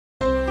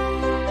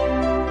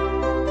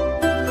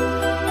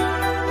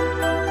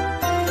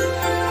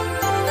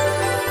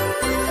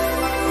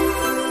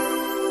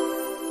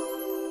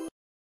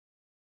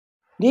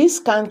This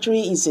country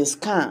is a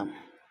scam.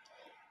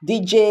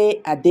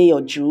 DJ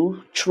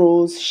Adeyanju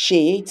throws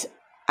shade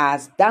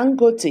as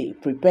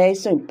Dangote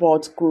prepares to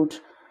import crude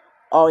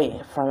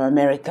oil from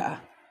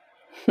America.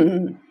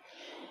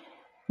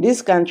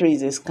 This country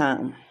is a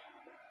scam.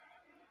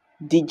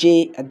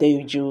 DJ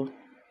Adeyanju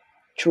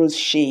throws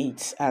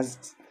shade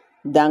as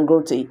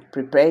Dangote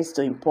prepares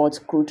to import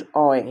crude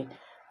oil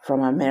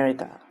from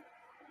America.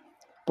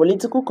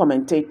 Political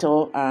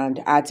commentator and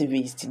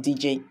activist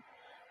DJ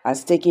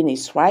has taken a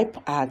swipe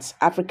at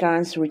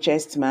Africa's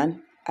richest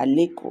man,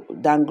 Aliko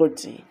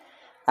Dangote,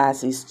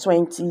 as his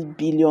 $20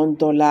 billion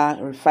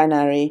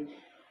refinery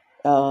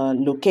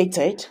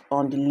located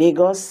on the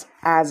Lagos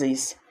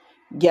axis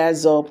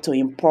gears up to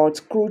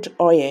import crude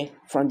oil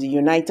from the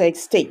United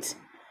States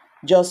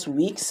just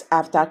weeks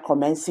after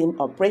commencing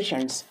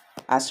operations,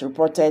 as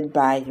reported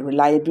by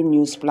reliable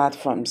news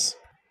platforms.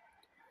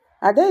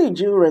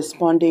 Adeyanju,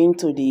 responding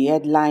to the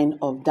headline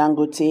of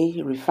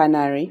Dangote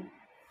refinery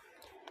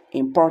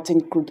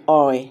importing crude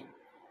oil,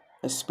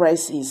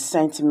 expressed his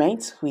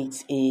sentiment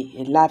with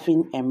a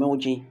laughing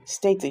emoji,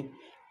 stating,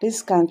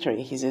 "This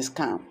country is a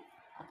scam."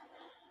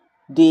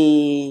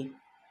 The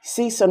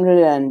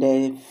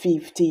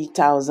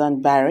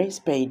 650,000 barrels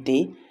per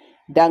day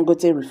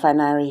Dangote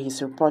refinery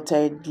is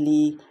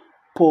reportedly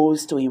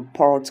poised to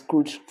import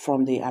crude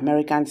from the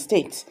American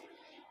states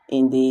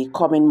in the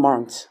coming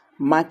months,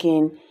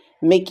 making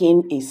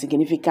a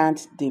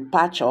significant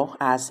departure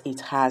as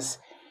it has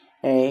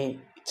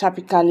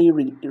typically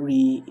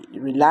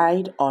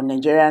relied on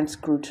Nigerian's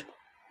crude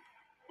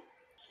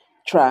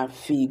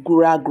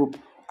Trafigura Group,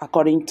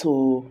 according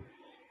to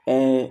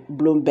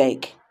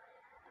Bloomberg.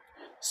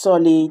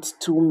 Solid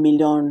 2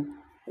 million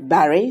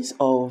barrels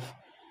of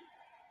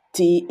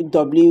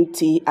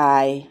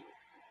WTI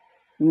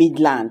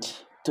Midland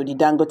to the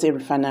Dangote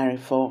refinery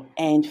for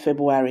end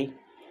February,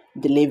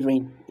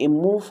 delivering a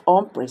move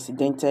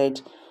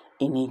unprecedented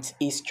in its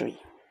history.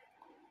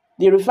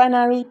 The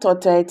refinery,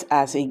 touted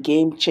as a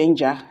game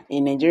changer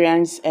in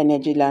Nigeria's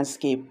energy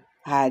landscape,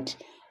 had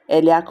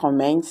earlier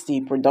commenced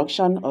the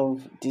production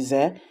of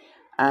diesel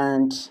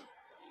and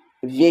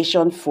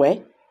aviation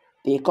fuel.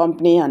 The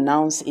company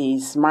announced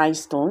its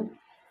milestone,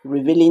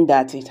 revealing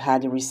that it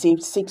had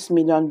received 6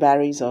 million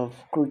barrels of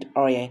crude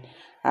oil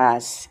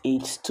as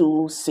its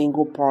two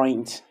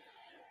single-point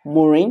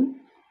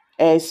mooring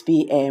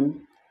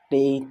SPM.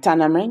 The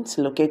tournament,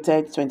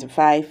 located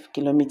 25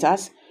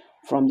 kilometers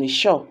from the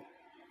shore.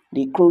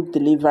 The crude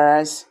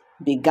deliveries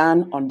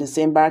began on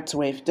December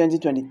 12,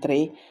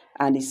 2023,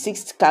 and the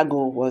sixth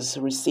cargo was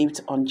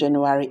received on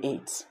January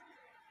 8.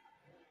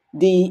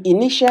 The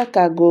initial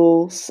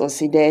cargo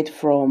succeeded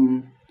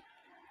from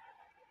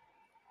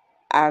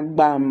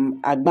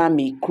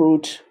Agbami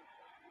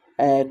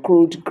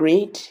crude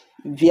grade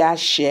via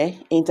Share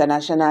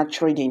International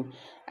Trading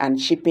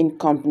and Shipping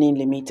Company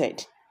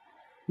Limited,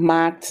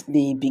 marked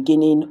the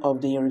beginning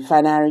of the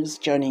refinery's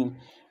journey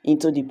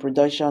into the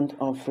production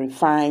of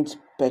refined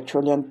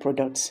petroleum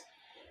products.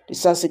 The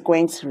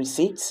subsequent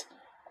receipt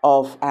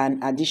of an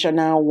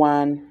additional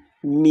 1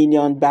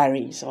 million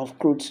barrels of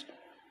crude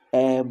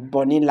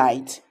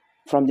bonylite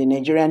from the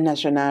Nigerian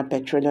National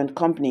Petroleum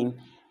Company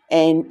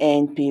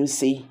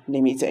 (NNPC)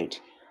 Limited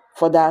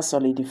further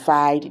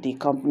solidified the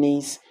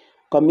company's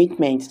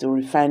commitment to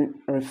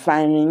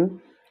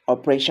refining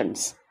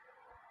operations.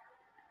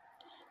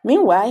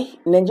 Meanwhile,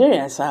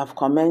 Nigerians have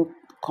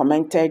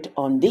commented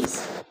on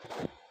this.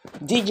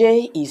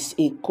 DJ is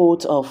a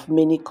coat of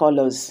many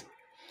colors,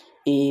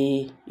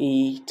 a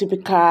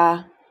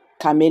typical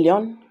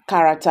chameleon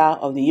character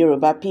of the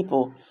Yoruba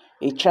people,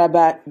 a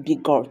tribal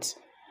bigot.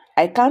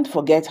 I can't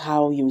forget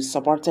how you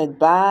supported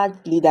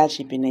bad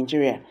leadership in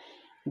Nigeria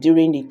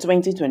during the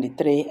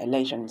 2023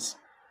 elections.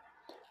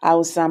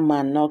 Hausa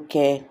man not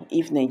care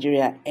if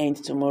Nigeria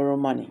ends tomorrow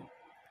morning.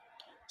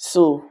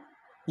 So,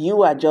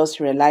 you are just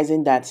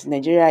realizing that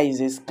Nigeria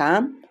is a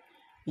scam?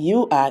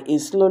 You are a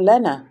slow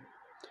learner.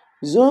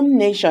 Zoom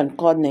nation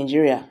called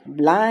Nigeria,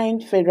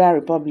 blind Federal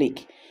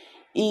Republic,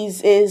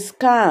 is a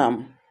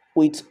scam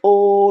with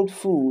old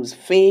fools,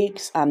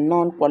 fakes, and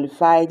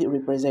non-qualified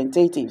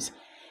representatives.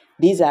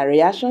 These are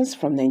reactions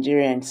from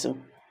Nigerians. So,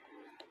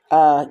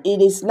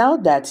 it is now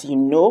that you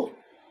know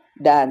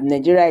that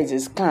Nigeria is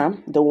a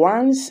scam, the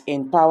ones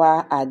in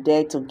power are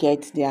there to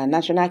get their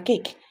national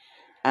cake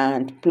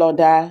and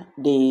plunder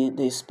the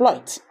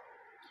exploit.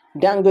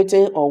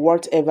 Dangote, or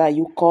whatever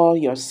you call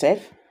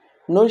yourself,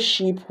 no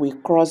ship will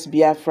cross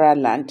Biafra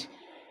land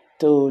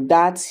to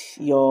that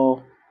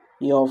your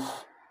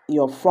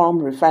farm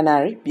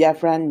refinery.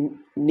 Biafran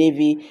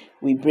Navy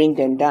will bring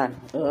them down.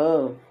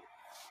 Oh.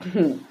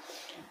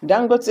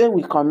 Dangote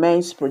will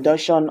commence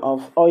production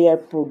of oil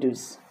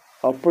products,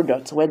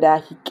 whether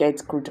he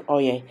gets crude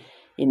oil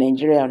in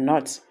Nigeria or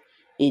not.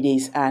 It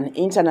is an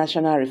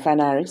international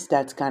refinery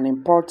that can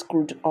import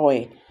crude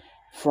oil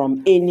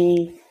from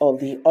any of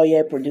the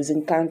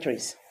oil-producing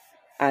countries.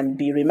 And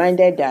be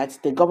reminded that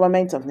the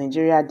government of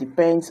Nigeria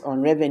depends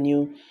on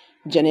revenue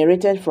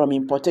generated from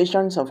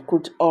importations of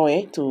crude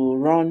oil to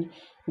run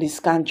this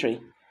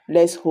country.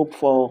 Let's hope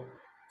for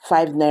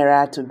 5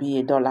 naira to be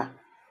a dollar.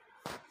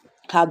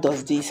 How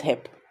does this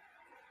help?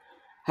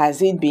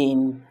 Has it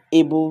been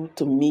able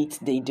to meet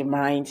the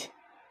demand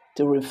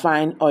to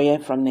refine oil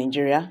from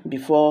Nigeria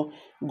before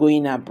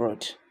going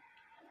abroad?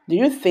 Do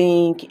you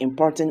think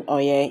importing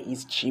oil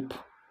is cheap?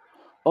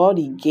 All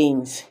the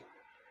gains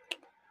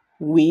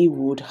we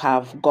would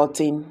have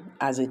gotten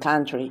as a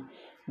country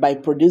by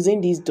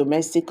producing this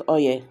domestic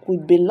oil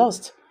could be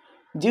lost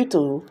due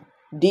to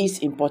this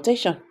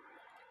importation,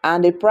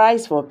 and the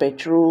price for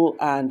petrol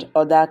and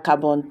other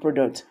carbon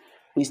products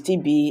will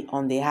still be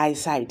on the high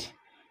side.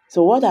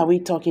 So what are we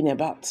talking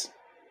about?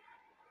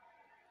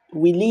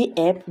 Will it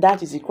help?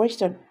 That is the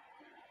question.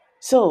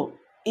 So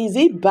is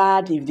it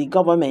bad if the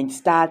government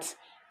starts,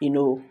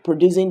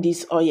 producing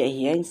this oil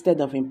here instead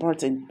of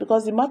importing?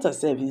 Because the matter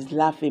itself is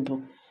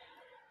laughable.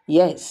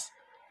 Yes,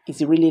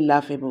 it's really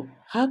laughable.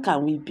 How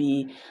can we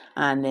be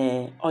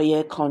an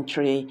oil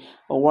country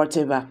or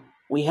whatever?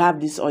 We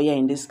have this oil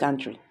in this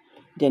country.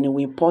 Then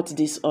we import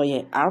this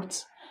oil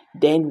out.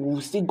 Then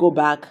we'll still go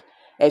back,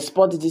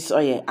 export this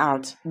oil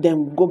out.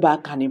 Then we'll go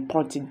back and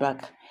import it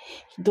back.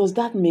 Does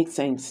that make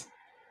sense?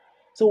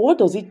 So what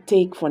does it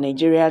take for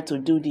Nigeria to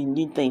do the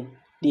new thing,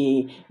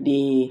 the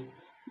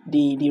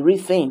real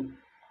thing,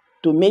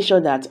 to make sure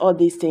that all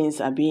these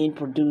things are being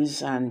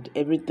produced and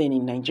everything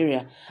in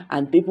Nigeria,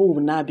 and people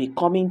will now be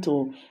coming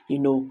to,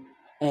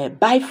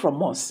 buy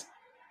from us?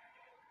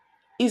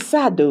 It's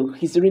sad though.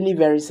 It's really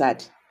very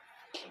sad.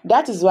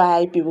 That is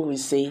why people will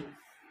say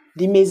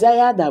the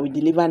Messiah that will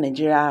deliver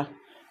Nigeria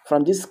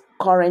from this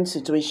current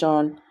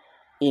situation,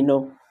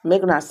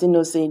 make una still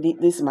know say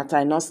this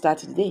matter not start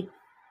today.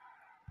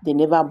 They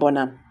never born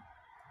am.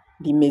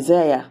 The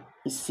Messiah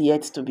is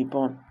yet to be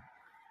born.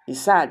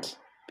 It's sad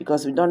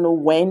because we don't know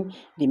when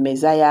the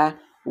Messiah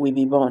will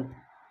be born.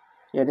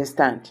 You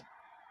understand?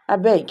 I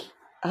beg,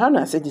 how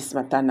na say this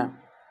matter now?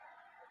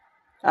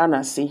 How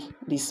na say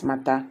this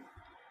matter?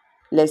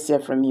 Let's hear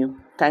from you.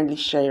 Kindly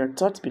share your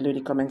thoughts below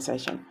the comment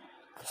section.